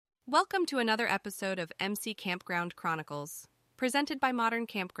Welcome to another episode of MC Campground Chronicles, presented by Modern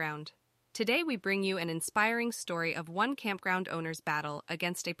Campground. Today we bring you an inspiring story of one campground owner's battle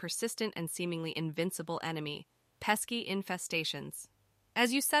against a persistent and seemingly invincible enemy, pesky infestations.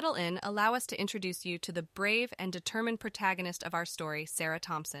 As you settle in, allow us to introduce you to the brave and determined protagonist of our story, Sarah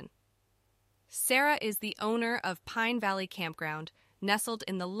Thompson. Sarah is the owner of Pine Valley Campground, nestled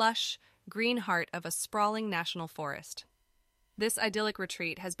in the lush, green heart of a sprawling national forest. This idyllic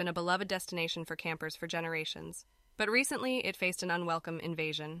retreat has been a beloved destination for campers for generations, but recently it faced an unwelcome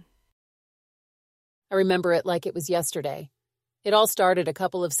invasion. I remember it like it was yesterday. It all started a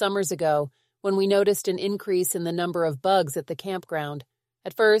couple of summers ago when we noticed an increase in the number of bugs at the campground.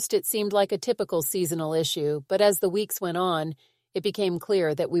 At first, it seemed like a typical seasonal issue, but as the weeks went on, it became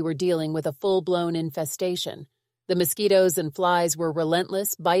clear that we were dealing with a full-blown infestation. The mosquitoes and flies were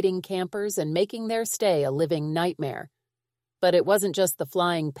relentless, biting campers and making their stay a living nightmare. But it wasn't just the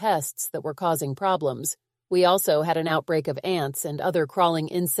flying pests that were causing problems. We also had an outbreak of ants and other crawling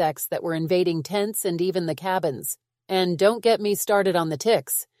insects that were invading tents and even the cabins. And don't get me started on the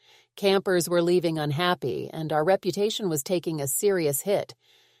ticks. Campers were leaving unhappy, and our reputation was taking a serious hit.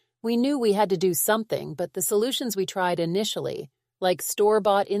 We knew we had to do something, but the solutions we tried initially, like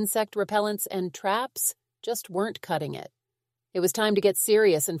store-bought insect repellents and traps, just weren't cutting it. It was time to get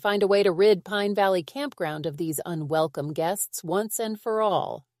serious and find a way to rid Pine Valley Campground of these unwelcome guests once and for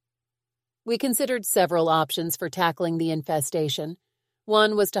all. We considered several options for tackling the infestation.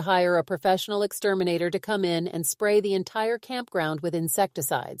 One was to hire a professional exterminator to come in and spray the entire campground with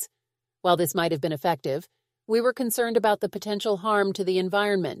insecticides. While this might have been effective, we were concerned about the potential harm to the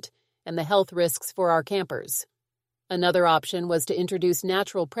environment and the health risks for our campers. Another option was to introduce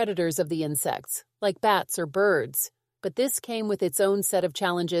natural predators of the insects, like bats or birds. But this came with its own set of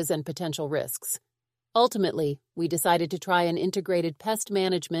challenges and potential risks. Ultimately, we decided to try an integrated pest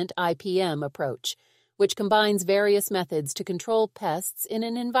management (IPM) approach, which combines various methods to control pests in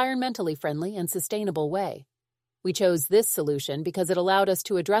an environmentally friendly and sustainable way. We chose this solution because it allowed us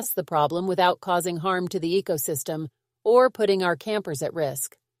to address the problem without causing harm to the ecosystem or putting our campers at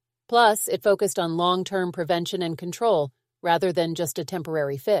risk. Plus, it focused on long-term prevention and control rather than just a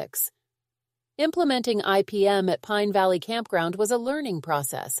temporary fix. Implementing IPM at Pine Valley Campground was a learning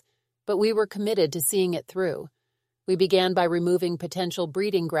process, but we were committed to seeing it through. We began by removing potential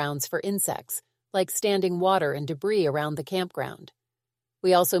breeding grounds for insects, like standing water and debris around the campground.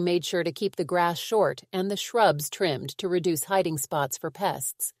 We also made sure to keep the grass short and the shrubs trimmed to reduce hiding spots for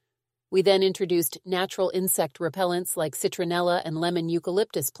pests. We then introduced natural insect repellents like citronella and lemon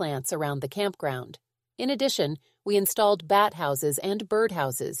eucalyptus plants around the campground. In addition, we installed bat houses and bird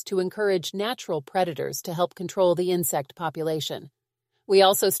houses to encourage natural predators to help control the insect population. We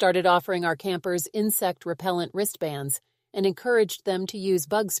also started offering our campers insect repellent wristbands and encouraged them to use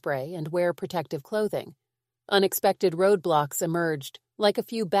bug spray and wear protective clothing. Unexpected roadblocks emerged, like a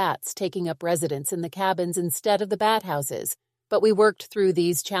few bats taking up residence in the cabins instead of the bat houses, but we worked through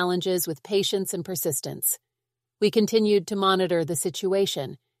these challenges with patience and persistence. We continued to monitor the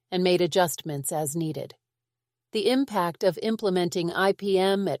situation and made adjustments as needed. The impact of implementing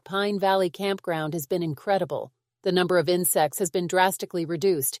IPM at Pine Valley Campground has been incredible. The number of insects has been drastically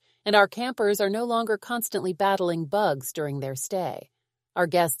reduced, and our campers are no longer constantly battling bugs during their stay. Our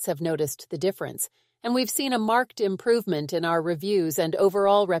guests have noticed the difference, and we've seen a marked improvement in our reviews and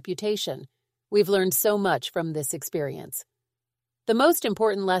overall reputation. We've learned so much from this experience. The most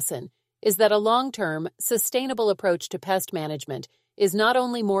important lesson is that a long-term, sustainable approach to pest management is not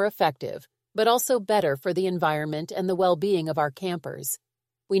only more effective, but also better for the environment and the well-being of our campers.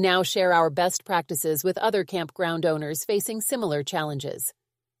 We now share our best practices with other campground owners facing similar challenges.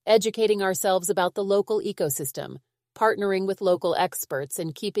 Educating ourselves about the local ecosystem, partnering with local experts,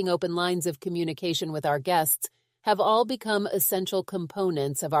 and keeping open lines of communication with our guests have all become essential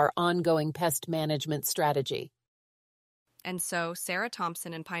components of our ongoing pest management strategy. And so, Sarah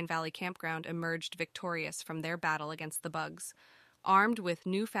Thompson and Pine Valley Campground emerged victorious from their battle against the bugs, armed with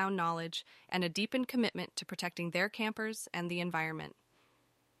newfound knowledge and a deepened commitment to protecting their campers and the environment.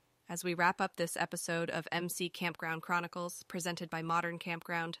 As we wrap up this episode of MC Campground Chronicles, presented by Modern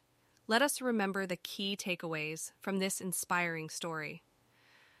Campground, let us remember the key takeaways from this inspiring story.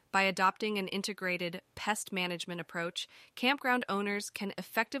 By adopting an integrated pest management approach, campground owners can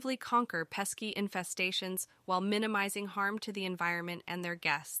effectively conquer pesky infestations while minimizing harm to the environment and their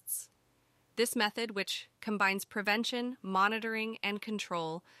guests. This method, which combines prevention, monitoring, and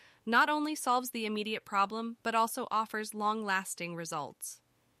control, not only solves the immediate problem, but also offers long-lasting results.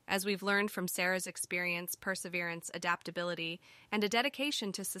 As we've learned from Sarah's experience, perseverance, adaptability, and a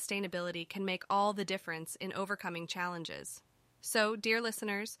dedication to sustainability can make all the difference in overcoming challenges. So, dear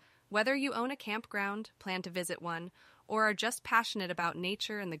listeners, whether you own a campground, plan to visit one, or are just passionate about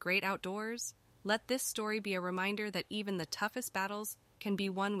nature and the great outdoors, let this story be a reminder that even the toughest battles can be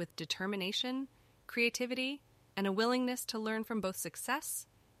won with determination, creativity, and a willingness to learn from both success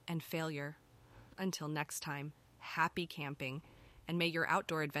and failure. Until next time, happy camping, and may your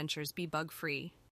outdoor adventures be bug-free.